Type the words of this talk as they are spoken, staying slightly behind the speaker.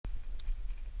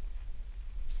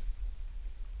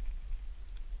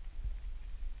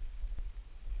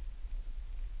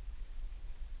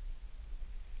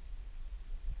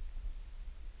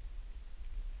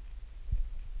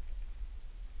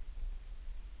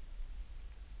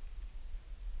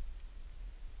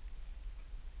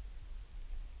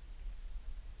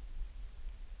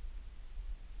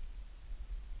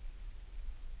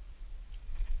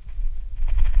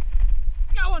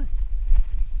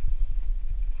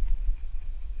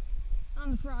On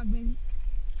the frog, baby.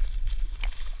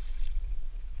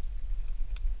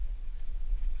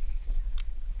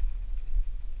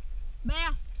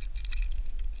 Bass!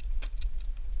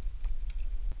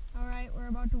 Alright, we're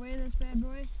about to weigh this bad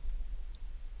boy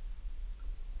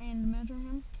and measure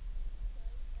him.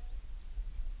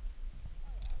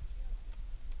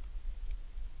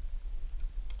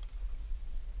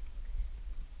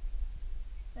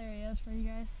 There he is for you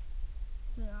guys.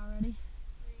 Is it already?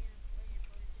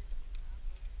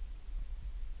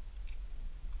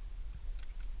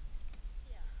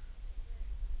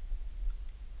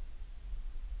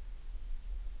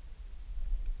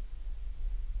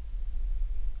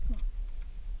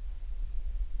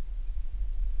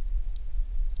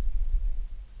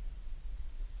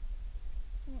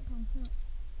 Come on.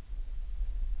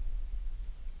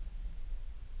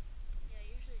 Yeah,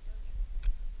 usually it does.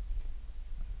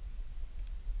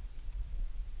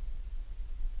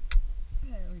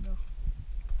 There we go.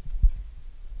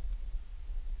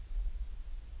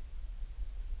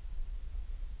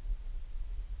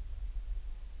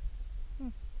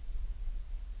 Not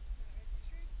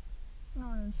registered? No,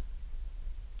 it is.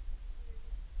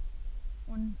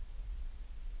 What is it?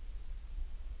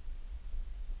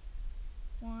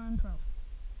 112.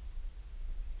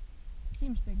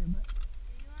 Seems bigger, but Do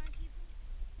you want to keep him?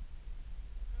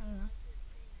 I don't know. It's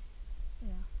pretty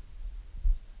nice.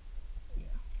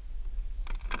 yeah.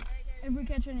 Alright, guys. If we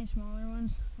catch any smaller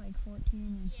ones, like 14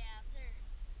 and Yeah, if they're...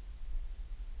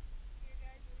 Here,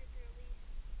 guys, we'll get the release.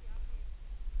 Yeah, I'll pay.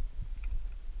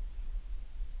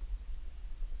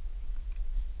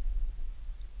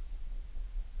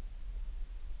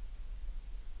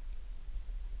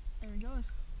 there he goes.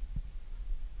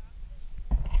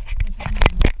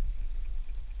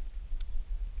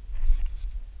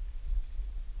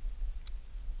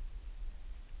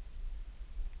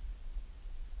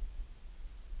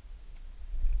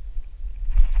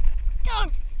 Got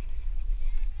him!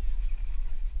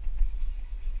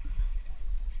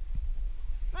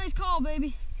 Nice call,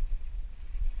 baby.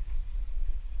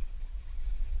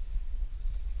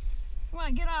 Come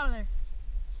on, get out of there.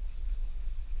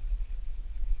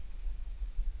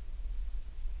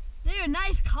 Dude,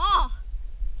 nice call.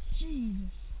 Jesus.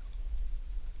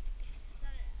 I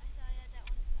thought I had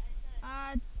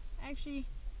that one. Actually,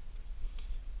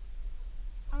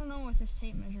 I don't know what this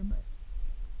tape measure, but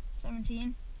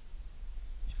 17.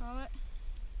 Let's call it.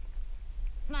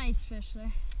 Nice fish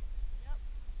there. Yep.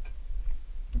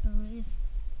 Get the release.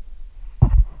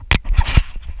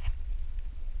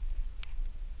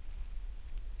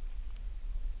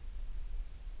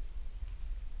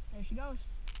 There she goes.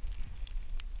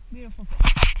 Beautiful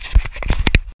fish.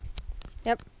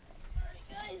 Yep. Alright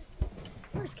guys,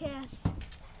 first cast.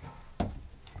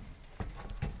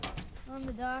 On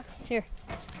the dock. Here.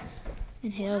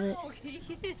 Inhaled it.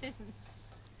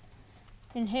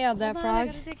 Inhaled that Hold on, frog.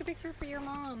 I gotta take a picture for your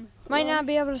mom. Might not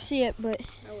be able to see it, but...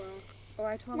 Oh well. Oh,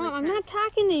 I told Mom, I'm not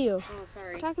talking to you. Oh,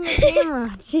 sorry. I'm talking to the camera.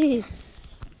 Jeez.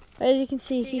 As you can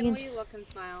see, he Keegan, can... will you look and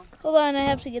smile? Hold on, I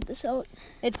have to get this out.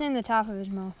 It's in the top of his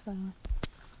mouth, by the way.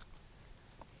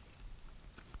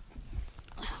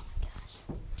 Oh my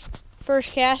gosh.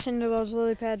 First cast into those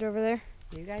lily pads over there.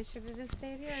 You guys should have just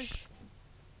stayed here.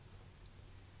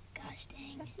 Gosh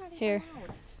dang. That's not even Here.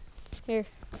 allowed. Here.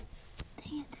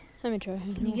 Dang it. Let me try.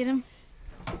 Can you get him?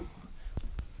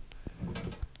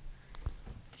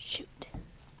 Shoot.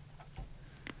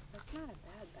 That's not a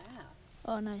bad bass.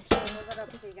 Oh, nice. Hold it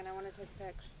up, Keegan. I want to take a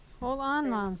picture. Hold on,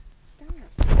 There. Mom.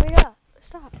 Stop. Hurry up.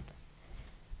 Stop.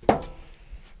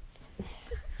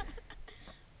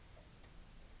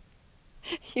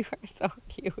 You are so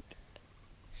cute.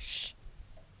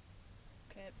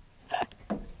 Okay.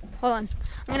 Hold on.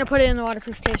 I'm going to put it in the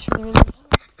waterproof case for the release.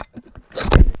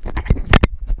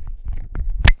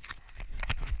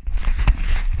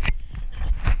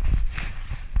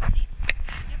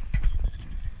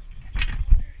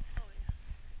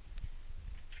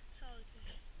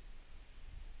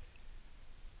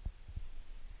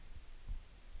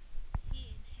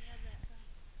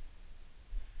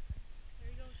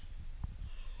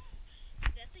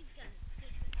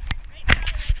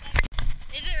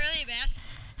 Is it really a bass?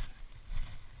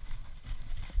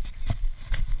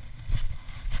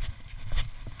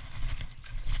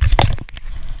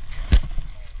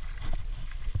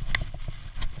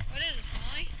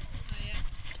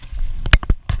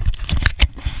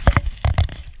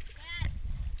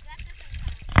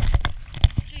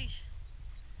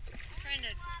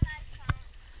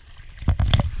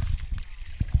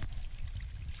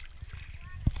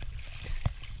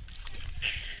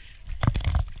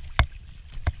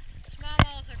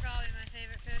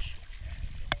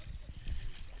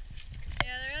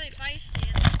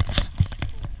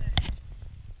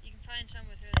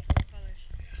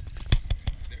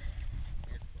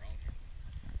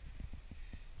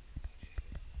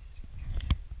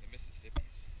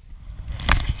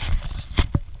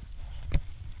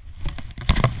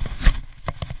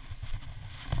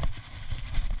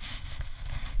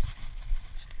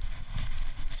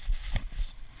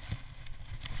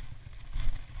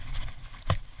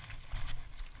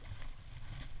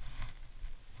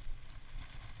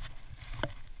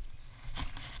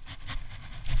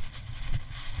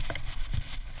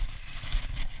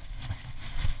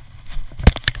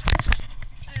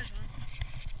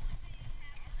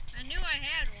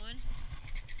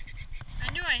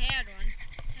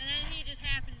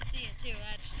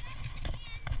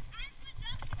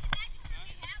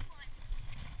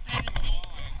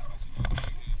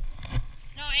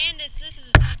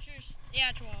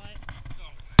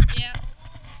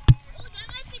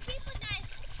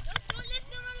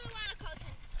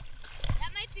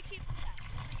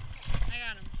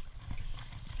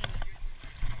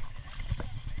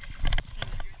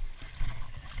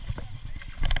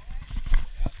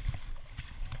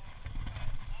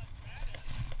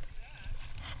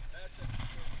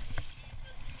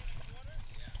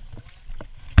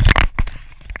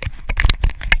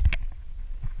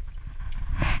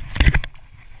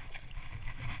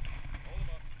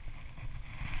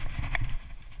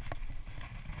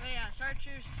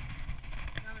 Archers.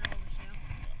 I'm gonna hold the snail.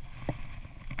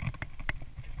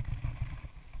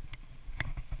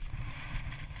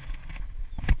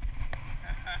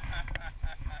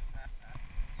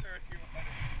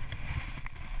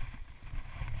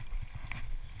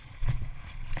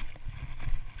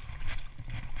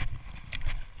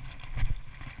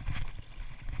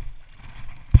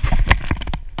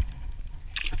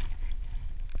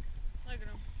 Look at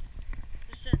him.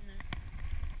 Just sitting there.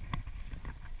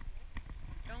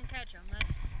 Don't catch him.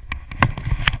 That's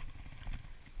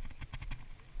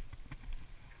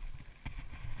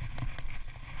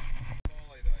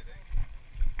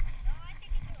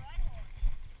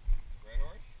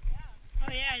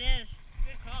oh yeah, it is.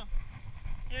 Good call.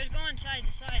 It was going side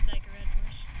to side like a red